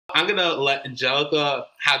I'm going to let Angelica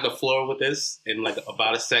have the floor with this in like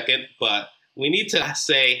about a second, but we need to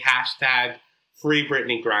say hashtag free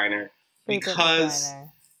Brittany Griner because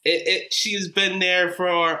she's been there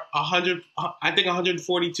for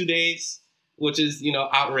 142 days, which is,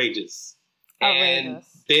 outrageous. And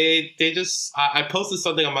they just, I posted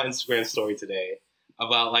something on my Instagram story today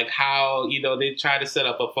about like how, they tried to set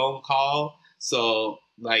up a phone call so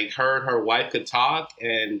like her and her wife could talk,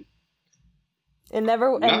 and it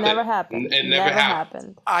never happened. It never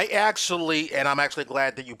happened. I'm actually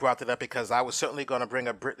glad that you brought that up, because I was certainly going to bring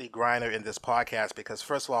up Brittany Griner in this podcast, because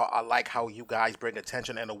first of all, I like how you guys bring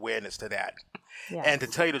attention and awareness to that. Yes. And to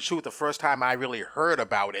tell you the truth, the first time I really heard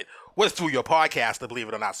about it was through your podcast, believe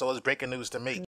it or not. So it's breaking news to me.